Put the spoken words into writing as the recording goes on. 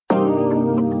If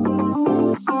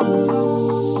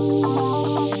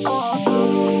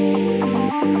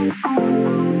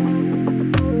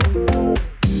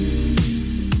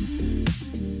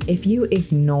you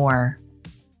ignore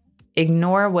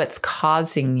what's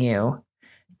causing you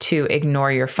to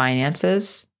ignore your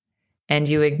finances, and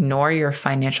you ignore your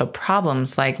financial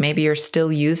problems, like maybe you're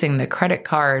still using the credit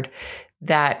card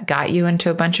that got you into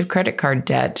a bunch of credit card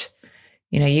debt,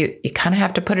 you kind of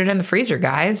have to put it in the freezer,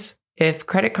 guys. If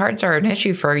credit cards are an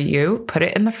issue for you, put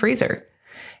it in the freezer.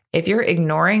 If you're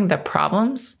ignoring the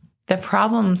problems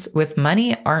with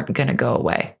money aren't going to go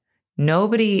away.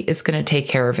 Nobody is going to take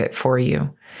care of it for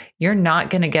you. You're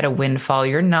not going to get a windfall.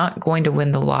 You're not going to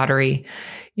win the lottery.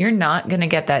 You're not going to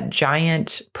get that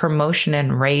giant promotion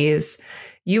and raise.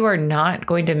 You are not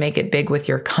going to make it big with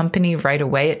your company right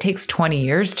away. It takes 20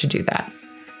 years to do that.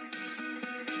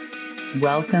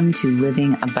 Welcome to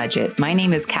Living a Budget. My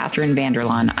name is Catherine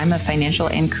Vanderlaan. I'm a financial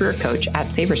and career coach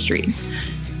at Sabre Street.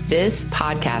 This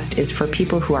podcast is for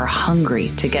people who are hungry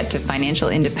to get to financial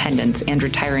independence and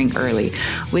retiring early,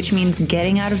 which means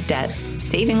getting out of debt,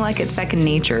 saving like it's second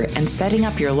nature, and setting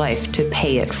up your life to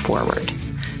pay it forward.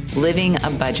 Living a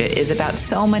Budget is about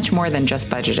so much more than just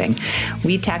budgeting.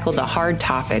 We tackle the hard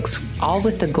topics, all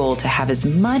with the goal to have as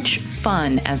much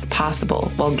fun as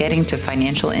possible while getting to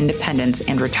financial independence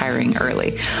and retiring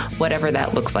early, whatever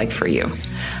that looks like for you.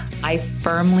 I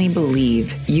firmly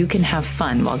believe you can have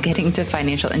fun while getting to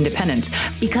financial independence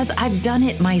because I've done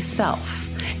it myself,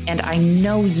 and I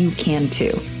know you can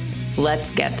too.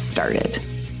 Let's get started.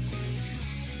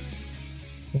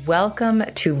 Welcome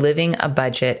to Living a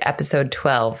Budget, episode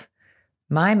 12.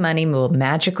 My money will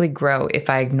magically grow if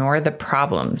I ignore the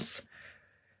problems.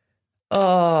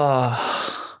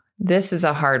 This is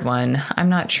a hard one. I'm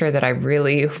not sure that I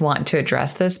really want to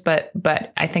address this, but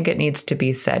I think it needs to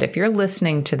be said. If you're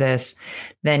listening to this,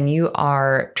 then you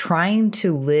are trying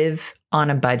to live on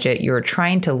a budget. You're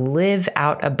trying to live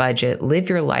out a budget, live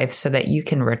your life so that you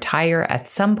can retire at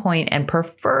some point and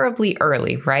preferably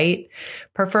early, right?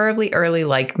 Preferably early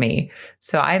like me.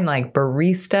 So I'm like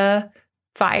barista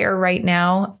fire right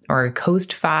now, or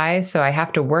Coast Fi. So I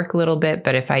have to work a little bit,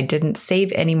 but if I didn't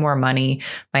save any more money,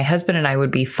 my husband and I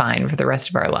would be fine for the rest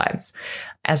of our lives,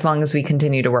 as long as we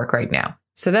continue to work right now.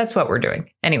 So that's what we're doing.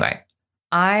 Anyway,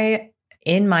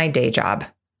 in my day job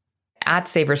at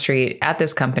Sabre Street, at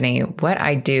this company, what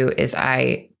I do is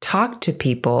I talk to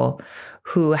people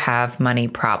who have money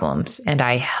problems, and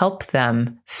I help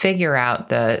them figure out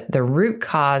the root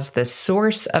cause, the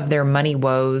source of their money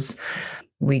woes.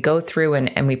 We go through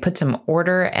and we put some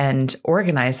order and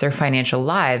organize their financial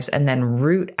lives, and then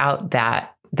root out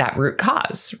that root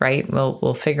cause, right?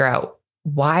 We'll figure out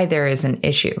why there is an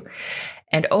issue.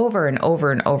 And over and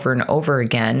over and over and over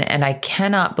again. And I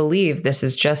cannot believe this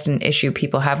is just an issue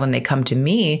people have when they come to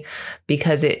me,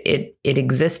 because it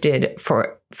existed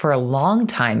for a long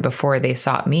time before they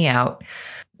sought me out.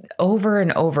 Over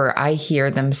and over, I hear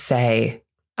them say,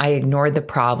 I ignored the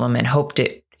problem and hoped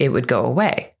it would go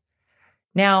away.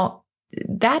 Now,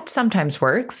 that sometimes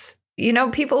works.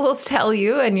 People will tell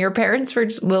you, and your parents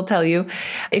will tell you,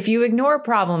 if you ignore a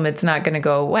problem, it's not going to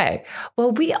go away.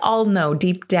 Well, we all know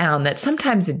deep down that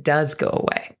sometimes it does go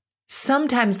away.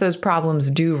 Sometimes those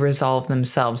problems do resolve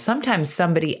themselves. Sometimes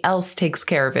somebody else takes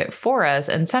care of it for us,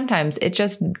 and sometimes it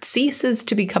just ceases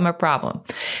to become a problem.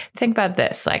 Think about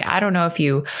this. I don't know if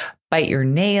you bite your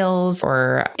nails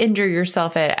or injure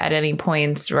yourself at any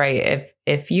points, right?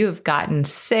 If you have gotten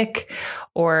sick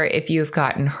or if you've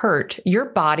gotten hurt, your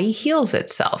body heals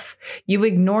itself. You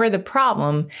ignore the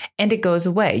problem and it goes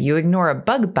away. You ignore a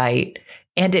bug bite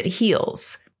and it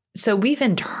heals. So we've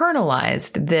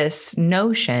internalized this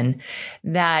notion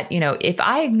that, if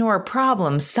I ignore a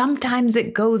problem, sometimes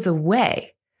it goes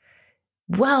away.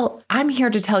 Well, I'm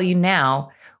here to tell you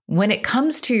now, when it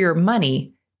comes to your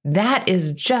money, that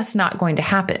is just not going to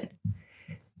happen.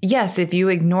 Yes, if you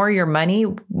ignore your money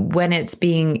when it's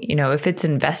being, if it's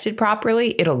invested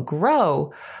properly, it'll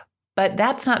grow. But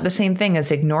that's not the same thing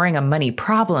as ignoring a money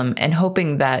problem and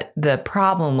hoping that the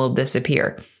problem will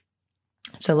disappear.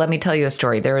 So let me tell you a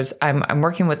story. I'm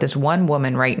working with this one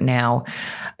woman right now.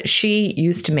 She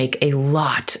used to make a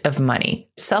lot of money,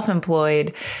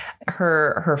 self-employed.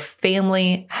 Her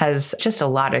family has just a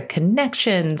lot of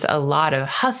connections, a lot of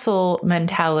hustle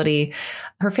mentality.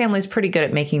 Her family's pretty good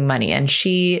at making money, and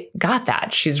she got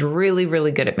that. She's really,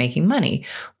 really good at making money.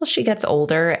 Well, she gets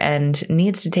older and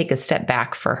needs to take a step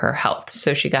back for her health.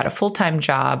 So she got a full-time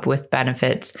job with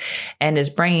benefits and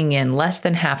is bringing in less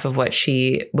than half of what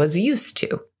she was used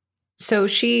to. So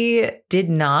she did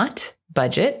not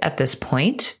budget at this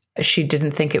point. She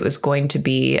didn't think it was going to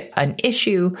be an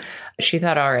issue. She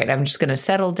thought, all right, I'm just going to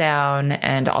settle down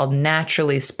and I'll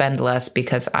naturally spend less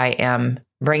because I am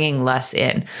bringing less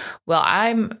in. Well,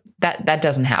 that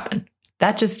doesn't happen.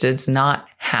 That just does not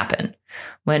happen.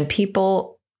 When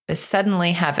people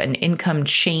suddenly have an income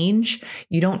change,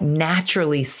 you don't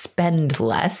naturally spend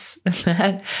less.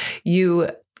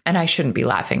 And I shouldn't be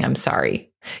laughing, I'm sorry.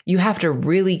 You have to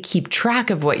really keep track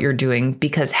of what you're doing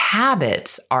because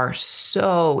habits are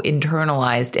so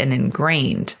internalized and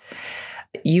ingrained.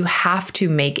 You have to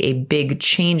make a big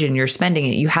change in your spending.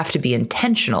 You have to be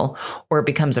intentional or it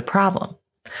becomes a problem.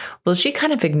 Well, she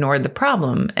kind of ignored the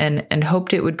problem and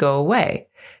hoped it would go away.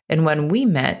 And when we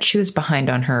met, she was behind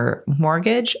on her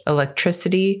mortgage,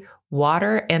 electricity,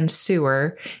 water and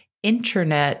sewer,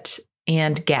 internet,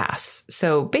 and gas.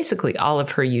 So basically all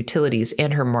of her utilities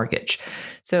and her mortgage.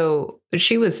 So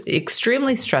she was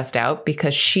extremely stressed out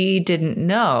because she didn't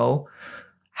know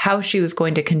how she was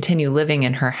going to continue living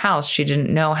in her house. She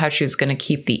didn't know how she was going to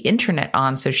keep the internet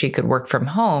on so she could work from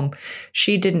home.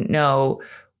 She didn't know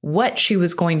what she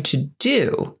was going to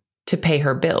do to pay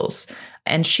her bills.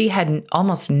 And she had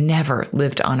almost never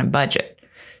lived on a budget.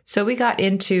 So we got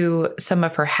into some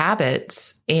of her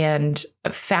habits and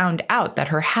found out that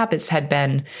her habits had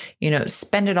been,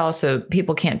 spend it all so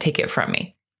people can't take it from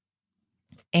me.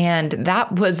 And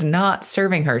that was not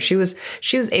serving her. She was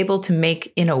able to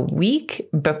make in a week,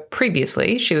 but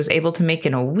previously she was able to make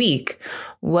in a week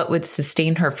what would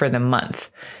sustain her for the month.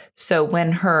 So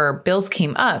when her bills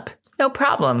came up, no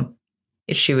problem.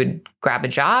 She would grab a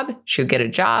job, she would get a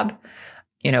job,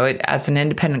 as an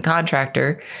independent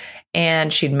contractor,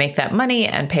 and she'd make that money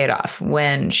and pay it off.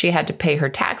 When she had to pay her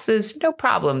taxes, no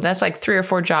problem. That's like 3 or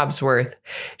 4 jobs worth.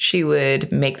 She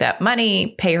would make that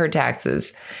money, pay her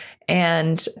taxes.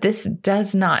 And this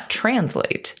does not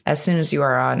translate as soon as you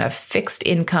are on a fixed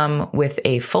income with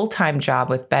a full-time job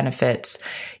with benefits.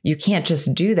 You can't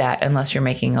just do that unless you're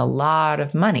making a lot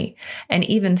of money. And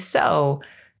even so,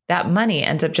 that money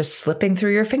ends up just slipping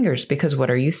through your fingers because what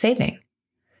are you saving?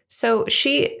 So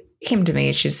she came to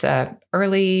me, she's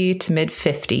early to mid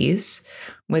 50s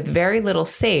with very little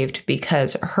saved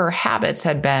because her habits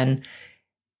had been,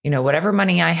 whatever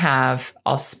money I have,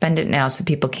 I'll spend it now so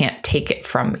people can't take it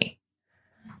from me.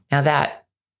 Now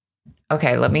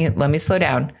let me slow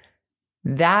down.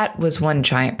 That was one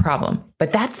giant problem,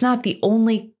 but that's not the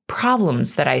only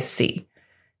problems that I see.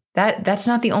 That's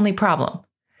not the only problem.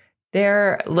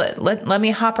 Let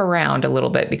me hop around a little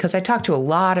bit because I talk to a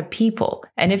lot of people.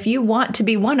 And if you want to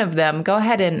be one of them, go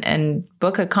ahead and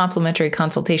book a complimentary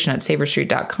consultation at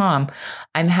saverstreet.com.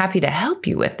 I'm happy to help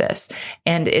you with this.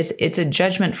 And it's a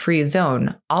judgment-free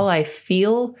zone. All I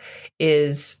feel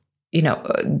is,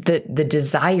 the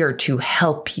desire to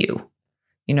help you,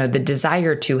 the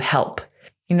desire to help.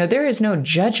 There is no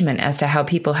judgment as to how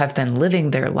people have been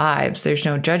living their lives. There's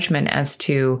no judgment as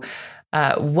to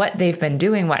what they've been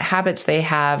doing, what habits they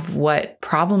have, what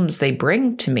problems they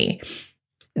bring to me.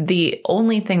 The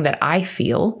only thing that I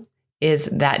feel is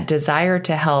that desire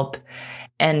to help.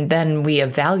 And then we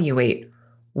evaluate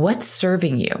what's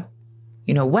serving you.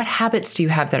 What habits do you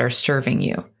have that are serving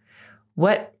you?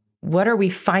 What are we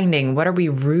finding? What are we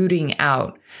rooting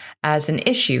out as an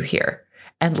issue here?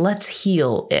 And let's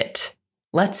heal it.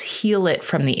 Let's heal it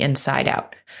from the inside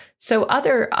out. So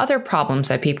other problems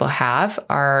that people have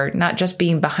are not just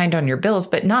being behind on your bills,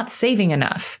 but not saving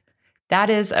enough. That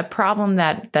is a problem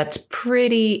that's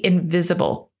pretty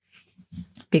invisible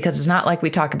because it's not like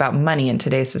we talk about money in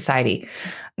today's society.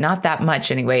 Not that much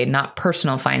anyway, not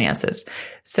personal finances.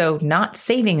 So not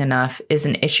saving enough is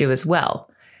an issue as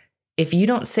well. If you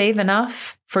don't save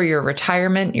enough for your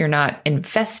retirement, you're not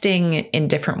investing in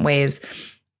different ways,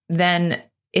 then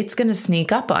it's going to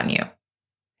sneak up on you.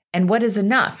 And what is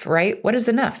enough, right? What is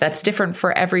enough? That's different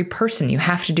for every person. You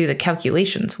have to do the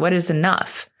calculations. What is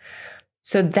enough?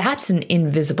 So that's an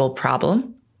invisible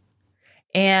problem.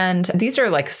 And these are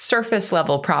like surface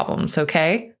level problems,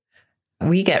 okay?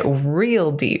 We get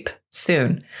real deep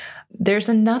soon. There's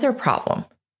another problem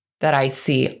that I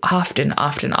see often.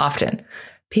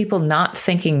 People not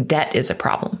thinking debt is a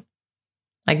problem.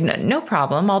 Like, no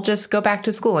problem. I'll just go back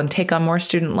to school and take on more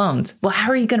student loans. Well, how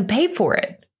are you going to pay for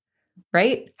it?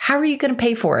 Right? How are you going to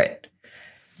pay for it?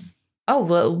 Oh,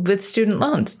 well, with student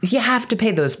loans, you have to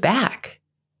pay those back.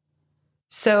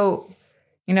 So,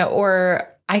 or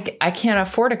I can't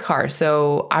afford a car,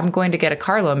 so I'm going to get a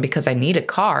car loan because I need a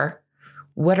car.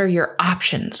 What are your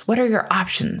options?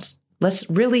 Let's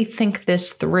really think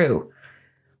this through.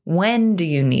 When do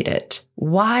you need it?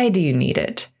 Why do you need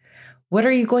it? What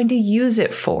are you going to use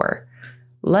it for?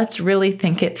 Let's really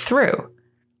think it through.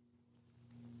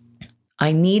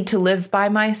 I need to live by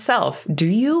myself. Do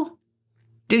you?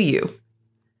 Do you?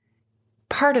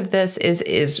 Part of this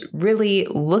is really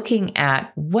looking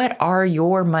at what are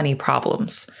your money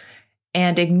problems,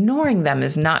 and ignoring them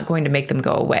is not going to make them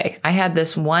go away. I had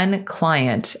this one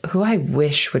client who I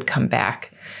wish would come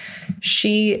back.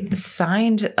 She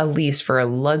signed a lease for a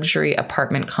luxury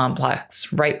apartment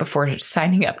complex right before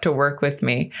signing up to work with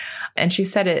me. And she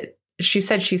said she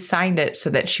signed it so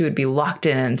that she would be locked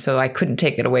in and so I couldn't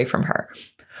take it away from her.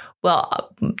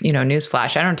 Well,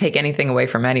 newsflash, I don't take anything away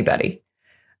from anybody.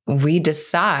 We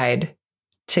decide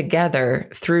together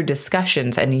through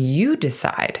discussions, and you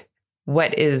decide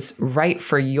what is right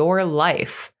for your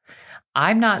life.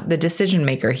 I'm not the decision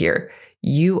maker here.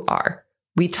 You are.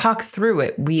 We talk through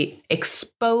it. We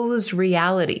expose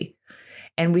reality,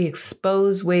 and we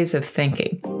expose ways of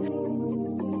thinking.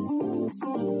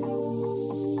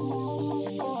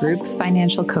 Group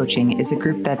Financial Coaching is a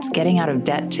group that's getting out of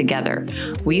debt together.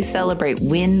 We celebrate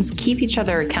wins, keep each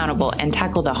other accountable, and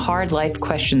tackle the hard life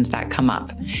questions that come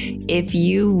up. If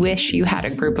you wish you had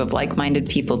a group of like-minded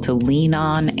people to lean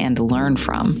on and learn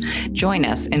from, join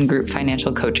us in Group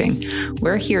Financial Coaching.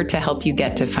 We're here to help you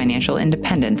get to financial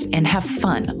independence and have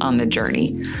fun on the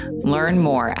journey. Learn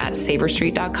more at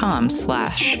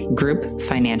saverstreet.com/group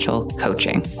financial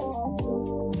coaching.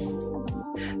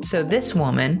 So this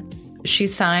woman, she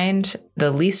signed the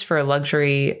lease for a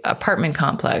luxury apartment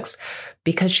complex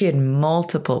because she had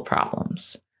multiple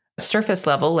problems. Surface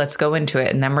level, let's go into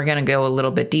it, and then we're going to go a little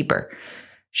bit deeper.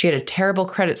 She had a terrible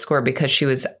credit score because she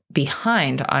was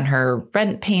behind on her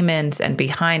rent payments and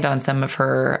behind on some of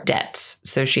her debts.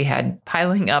 So she had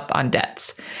piling up on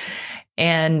debts.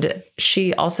 And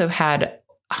she also had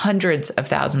hundreds of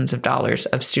thousands of dollars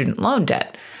of student loan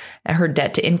debt. Her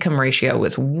debt to income ratio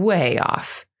was way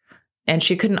off. And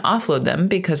she couldn't offload them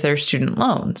because they're student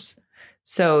loans.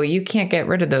 So you can't get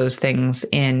rid of those things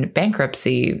in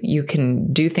bankruptcy. You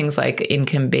can do things like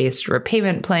income-based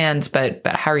repayment plans, but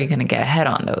how are you going to get ahead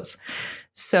on those?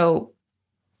 So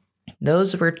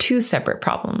those were two separate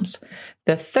problems.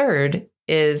 The third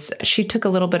is she took a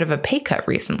little bit of a pay cut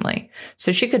recently,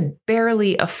 so she could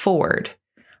barely afford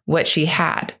what she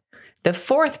had. The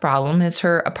fourth problem is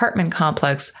her apartment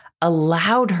complex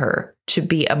allowed her to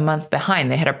be a month behind.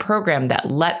 They had a program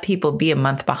that let people be a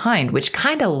month behind, which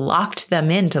kind of locked them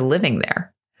into living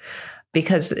there.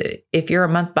 Because if you're a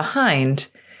month behind,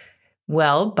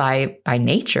 well, by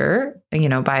nature,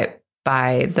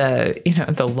 by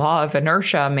the law of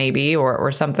inertia, maybe,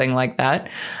 or something like that,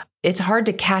 it's hard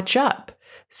to catch up.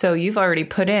 So you've already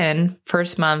put in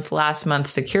first month, last month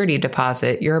security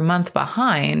deposit. You're a month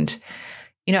behind.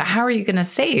 How are you going to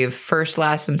save first,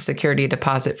 last, and security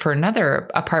deposit for another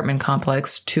apartment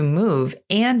complex to move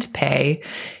and pay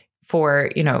for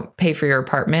your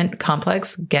apartment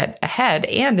complex, get ahead,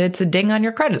 and it's a ding on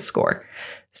your credit score.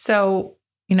 So,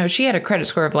 she had a credit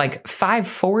score of like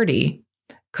 540,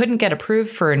 couldn't get approved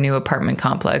for a new apartment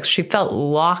complex. She felt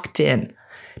locked in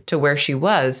to where she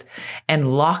was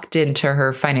and locked into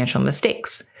her financial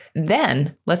mistakes.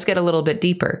 Then let's get a little bit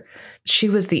deeper. She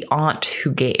was the aunt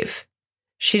who gave.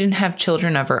 She didn't have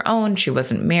children of her own. She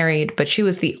wasn't married, but she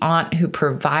was the aunt who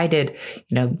provided,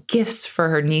 gifts for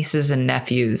her nieces and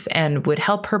nephews and would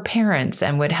help her parents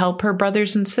and would help her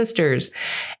brothers and sisters,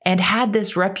 and had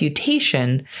this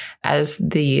reputation as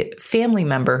the family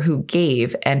member who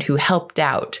gave and who helped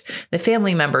out, the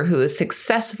family member who was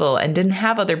successful and didn't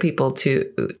have other people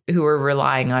who were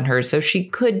relying on her. So she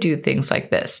could do things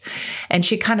like this. And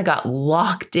she kind of got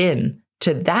locked in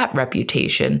to that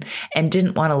reputation and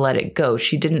didn't want to let it go.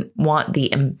 She didn't want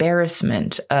the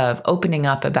embarrassment of opening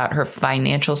up about her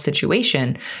financial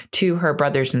situation to her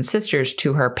brothers and sisters,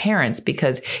 to her parents,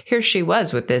 because here she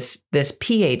was with this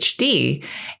PhD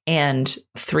and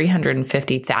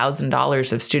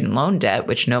 $350,000 of student loan debt,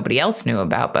 which nobody else knew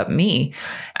about but me.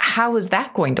 How was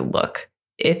that going to look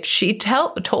if she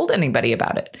told anybody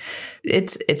about it?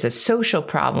 It's a social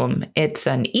problem. It's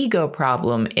an ego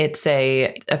problem. It's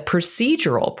a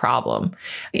procedural problem,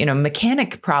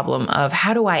 mechanic problem of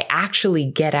how do I actually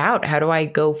get out? How do I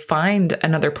go find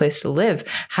another place to live?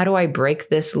 How do I break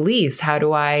this lease? How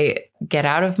do I get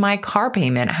out of my car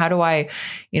payment? How do I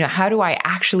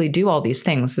actually do all these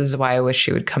things? This is why I wish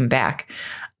she would come back.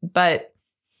 But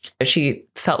she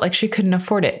felt like she couldn't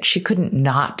afford it. She couldn't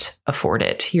not afford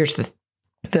it. Here's the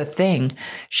thing,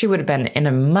 she would have been in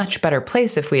a much better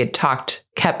place if we had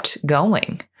kept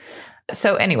going.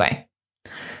 So anyway,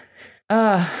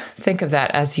 think of that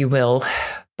as you will.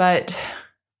 But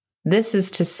this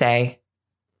is to say,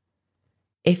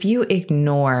 if you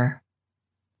ignore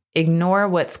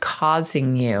what's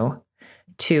causing you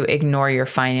to ignore your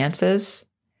finances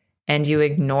and you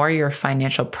ignore your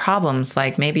financial problems,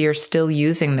 like maybe you're still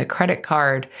using the credit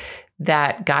card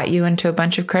that got you into a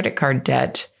bunch of credit card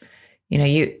debt,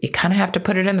 you kind of have to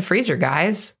put it in the freezer,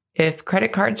 guys. If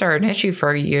credit cards are an issue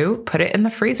for you, put it in the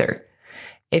freezer.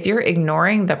 If you're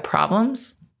ignoring the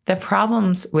problems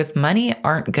with money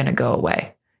aren't going to go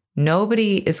away.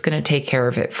 Nobody is going to take care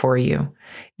of it for you.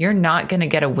 You're not going to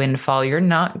get a windfall. You're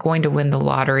not going to win the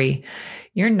lottery.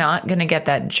 You're not going to get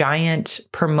that giant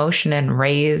promotion and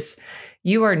raise.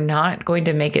 You are not going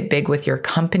to make it big with your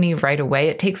company right away.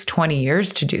 It takes 20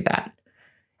 years to do that.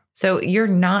 So you're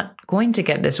not going to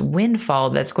get this windfall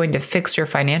that's going to fix your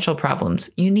financial problems.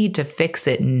 You need to fix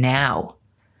it now.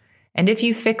 And if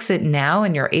you fix it now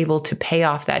and you're able to pay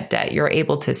off that debt, you're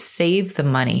able to save the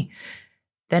money,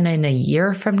 then in a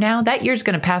year from now, that year's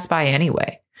going to pass by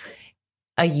anyway.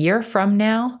 A year from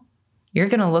now, you're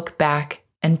going to look back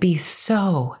and be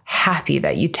so happy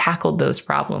that you tackled those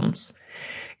problems.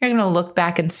 You're going to look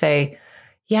back and say,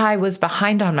 yeah, I was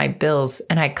behind on my bills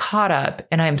and I caught up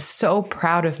and I'm so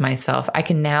proud of myself. I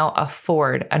can now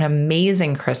afford an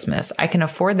amazing Christmas. I can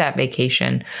afford that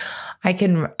vacation. I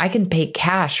can pay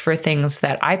cash for things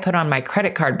that I put on my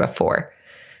credit card before.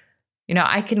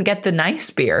 I can get the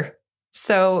nice beer.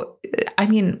 So,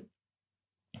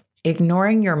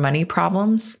 ignoring your money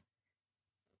problems,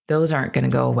 those aren't going to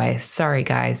go away. Sorry,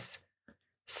 guys.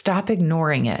 Stop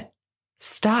ignoring it.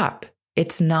 Stop.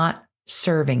 It's not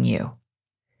serving you.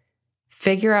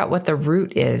 Figure out what the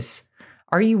root is.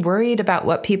 Are you worried about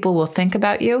what people will think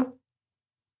about you?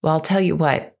 Well, I'll tell you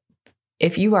what.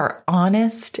 If you are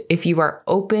honest, if you are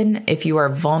open, if you are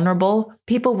vulnerable,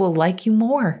 people will like you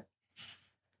more.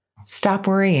 Stop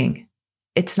worrying.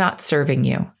 It's not serving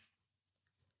you.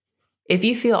 If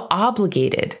you feel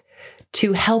obligated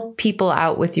to help people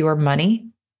out with your money,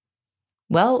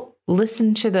 well,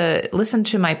 listen to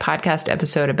my podcast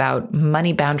episode about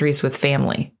money boundaries with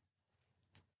family.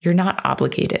 You're not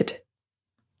obligated.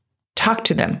 Talk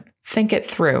to them. Think it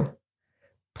through.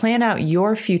 Plan out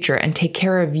your future and take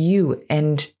care of you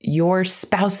and your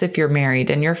spouse if you're married,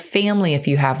 and your family if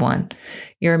you have one,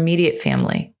 your immediate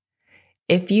family.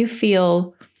 If you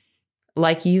feel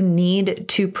like you need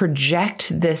to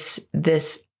project this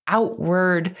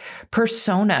outward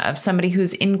persona of somebody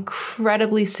who's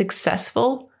incredibly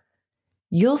successful,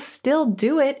 you'll still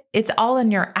do it. It's all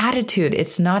in your attitude.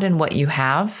 It's not in what you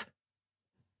have.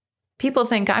 People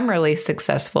think I'm really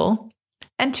successful,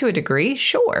 and to a degree,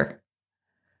 sure,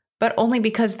 but only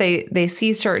because they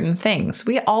see certain things.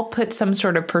 We all put some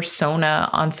sort of persona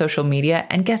on social media,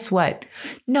 and guess what?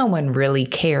 No one really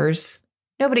cares.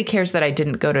 Nobody cares that I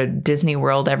didn't go to Disney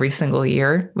World every single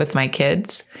year with my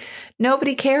kids.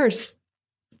 Nobody cares.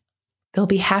 They'll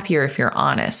be happier if you're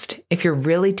honest, if you're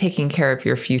really taking care of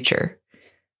your future.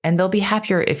 And they'll be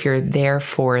happier if you're there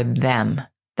for them.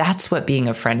 That's what being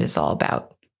a friend is all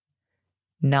about.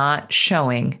 Not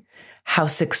showing how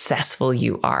successful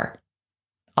you are.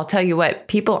 I'll tell you what,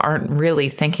 people aren't really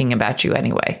thinking about you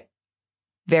anyway.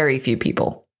 Very few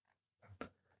people.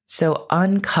 So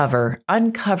uncover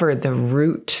the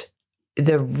root,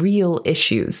 the real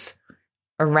issues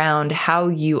around how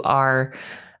you are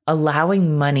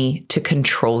allowing money to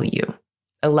control you,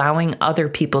 allowing other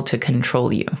people to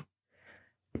control you.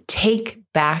 Take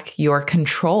back your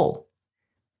control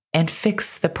and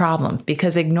fix the problem,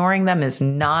 because ignoring them is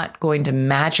not going to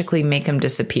magically make them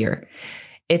disappear.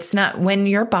 It's not when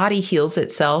your body heals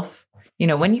itself,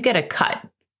 when you get a cut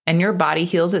and your body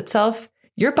heals itself,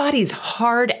 your body's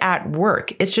hard at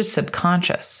work. It's just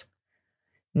subconscious.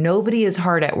 Nobody is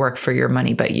hard at work for your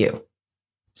money but you.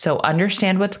 So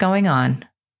understand what's going on.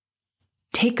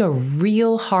 Take a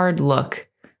real hard look,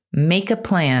 make a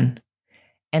plan,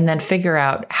 and then figure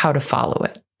out how to follow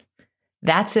it.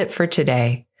 That's it for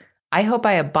today. I hope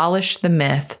I abolished the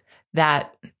myth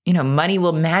that, money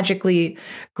will magically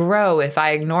grow if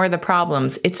I ignore the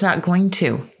problems. It's not going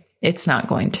to. It's not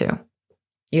going to.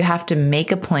 You have to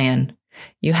make a plan.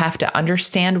 You have to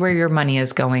understand where your money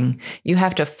is going. You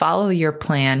have to follow your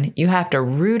plan. You have to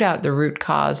root out the root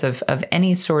cause of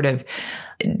any sort of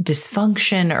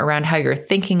dysfunction around how you're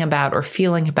thinking about or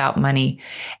feeling about money.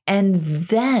 And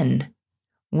then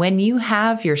when you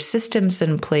have your systems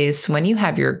in place, when you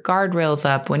have your guardrails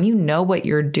up, when you know what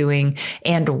you're doing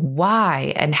and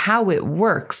why and how it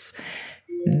works,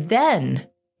 then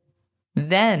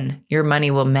your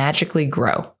money will magically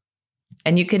grow.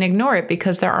 And you can ignore it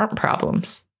because there aren't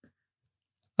problems.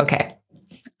 Okay.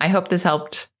 I hope this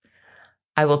helped.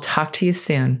 I will talk to you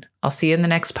soon. I'll see you in the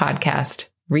next podcast.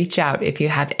 Reach out if you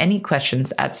have any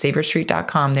questions at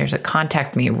savorstreet.com. There's a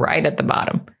contact me right at the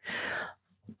bottom.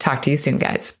 Talk to you soon,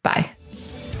 guys. Bye.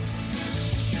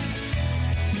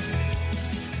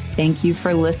 thank you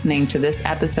for listening to this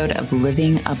episode of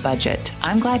Living a Budget.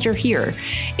 I'm glad you're here.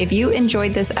 If you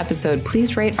enjoyed this episode,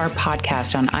 please rate our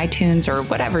podcast on iTunes or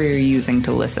whatever you're using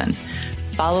to listen.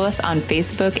 Follow us on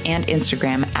Facebook and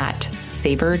Instagram at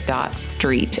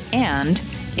savor.street. And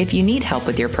if you need help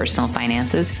with your personal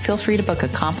finances, feel free to book a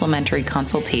complimentary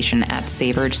consultation at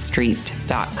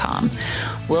savorstreet.com.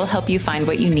 We'll help you find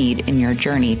what you need in your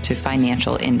journey to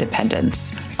financial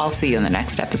independence. I'll see you in the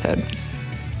next episode.